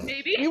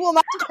maybe we will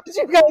not catch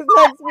you guys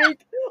next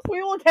week.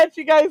 We will catch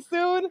you guys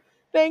soon.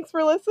 Thanks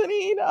for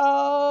listening.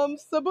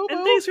 Sabu.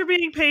 And thanks for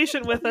being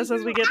patient with us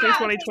as we get through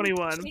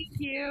 2021. Thank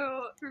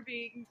you for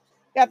being.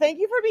 Yeah, thank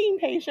you for being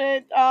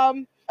patient.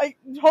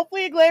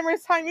 Hopefully, a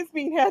glamorous time is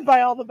being had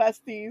by all the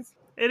besties.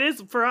 It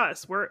is for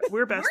us. We're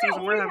besties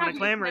and we're having a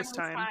glamorous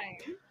time.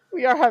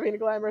 We are having a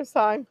glamorous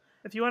time.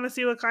 If you want to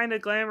see what kind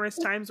of glamorous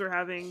times we're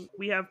having,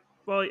 we have.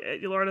 Well,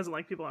 Laura doesn't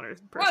like people on her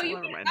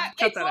personal. Never mind.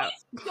 Cut that out.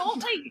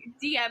 Don't like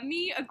DM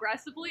me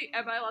aggressively.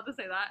 Am I allowed to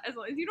say that? As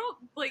long as you don't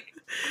like.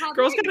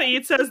 Girls Gotta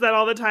Eat says that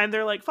all the time.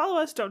 They're like,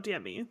 follow us, don't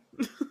DM me.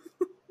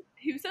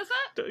 Who says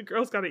that?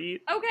 Girls Gotta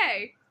Eat.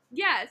 Okay.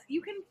 Yes,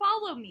 you can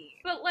follow me,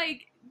 but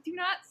like, do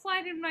not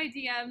slide in my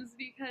DMs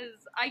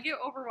because I get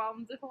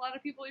overwhelmed if a lot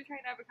of people are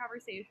trying to have a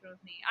conversation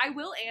with me. I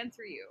will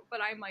answer you,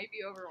 but I might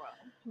be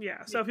overwhelmed.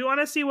 Yeah. So if you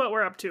want to see what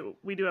we're up to,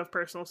 we do have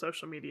personal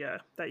social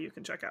media that you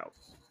can check out.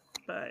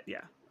 But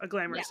yeah, a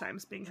glamorous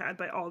time's being had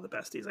by all the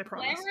besties, I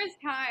promise. Glamorous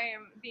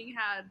time being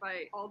had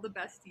by all the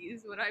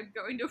besties when I'm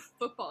going to a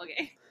football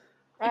game.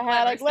 I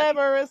had a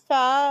glamorous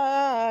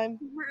time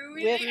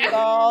with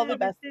all the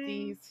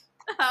besties.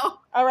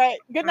 Oh. All right,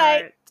 good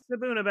night. Right.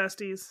 Sabuna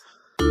besties.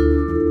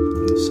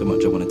 So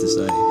much I wanted to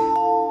say.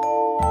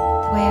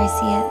 The way I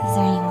see it, is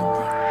there any